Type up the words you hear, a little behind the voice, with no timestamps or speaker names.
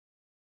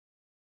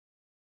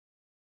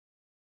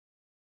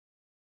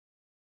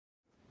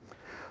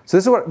So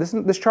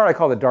this chart I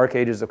call the dark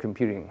ages of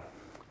computing.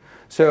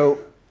 So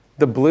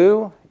the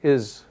blue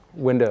is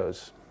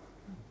Windows.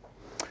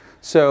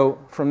 So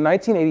from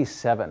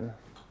 1987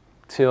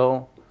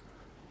 till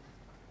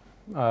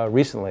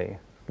recently,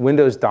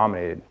 Windows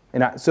dominated.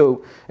 And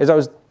so as I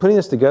was putting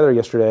this together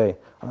yesterday,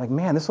 I'm like,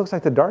 man, this looks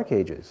like the dark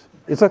ages.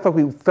 It's like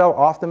we fell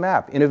off the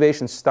map.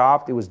 Innovation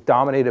stopped. It was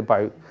dominated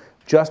by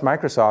just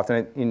Microsoft.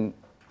 And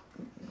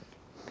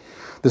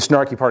the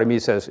snarky part of me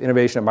says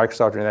innovation at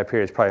Microsoft during that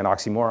period is probably an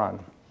oxymoron.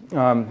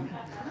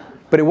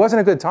 But it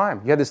wasn't a good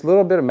time. You had this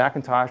little bit of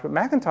Macintosh, but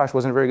Macintosh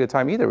wasn't a very good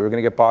time either. We were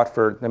going to get bought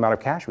for the amount of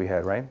cash we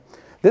had, right?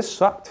 This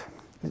sucked.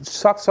 It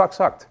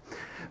sucked.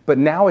 But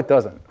now it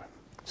doesn't.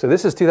 So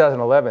this is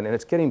 2011, and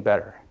it's getting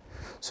better.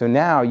 So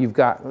now you've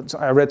got,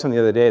 I read something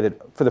the other day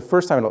that for the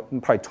first time in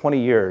probably 20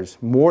 years,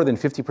 more than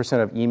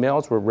 50% of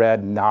emails were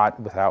read not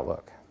with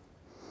Outlook.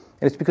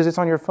 And it's because it's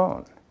on your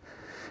phone.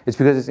 It's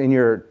because it's in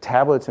your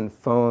tablets and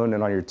phone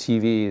and on your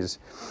TVs.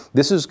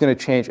 This is going to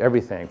change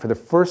everything. For the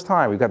first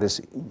time, we've got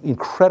this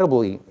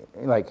incredibly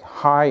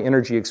high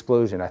energy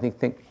explosion. I think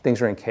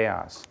things are in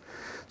chaos.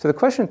 So the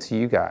question to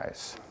you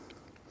guys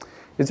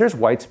is there's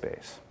white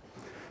space.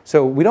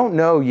 So we don't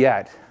know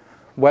yet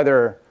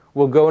whether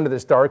we'll go into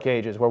this dark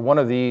ages where one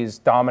of these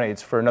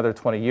dominates for another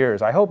 20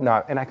 years. I hope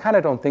not, and I kind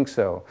of don't think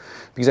so,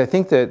 because I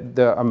think that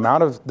the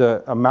amount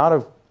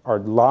of our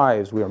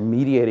lives we are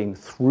mediating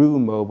through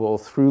mobile,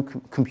 through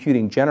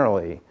computing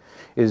generally,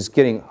 is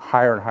getting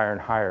higher and higher and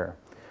higher.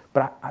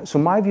 But so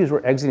my view is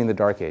we're exiting the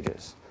dark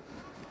ages.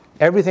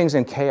 Everything's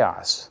in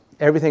chaos.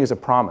 Everything is a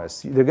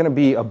promise. There are going to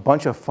be a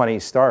bunch of funny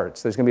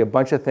starts. There's going to be a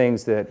bunch of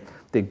things that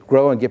they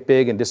grow and get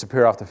big and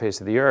disappear off the face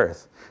of the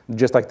earth,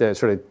 just like the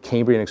sort of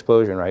Cambrian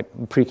explosion, right?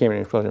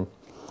 Pre-Cambrian explosion.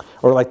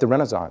 Or like the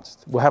Renaissance.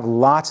 We'll have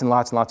lots and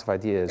lots and lots of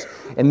ideas.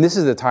 And this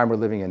is the time we're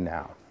living in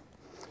now.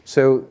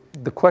 So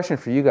the question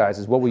for you guys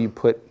is, what will you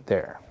put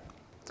there?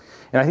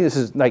 And I think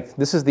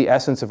this is the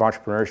essence of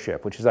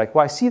entrepreneurship, which is like,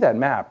 well, I see that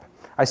map.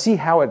 I see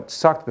how it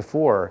sucked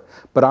before,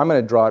 but I'm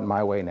going to draw it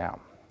my way now.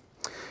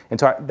 And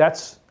so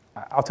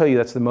I'll tell you,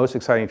 that's the most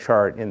exciting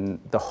chart in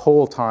the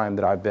whole time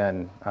that I've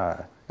been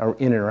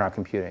in and around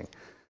computing.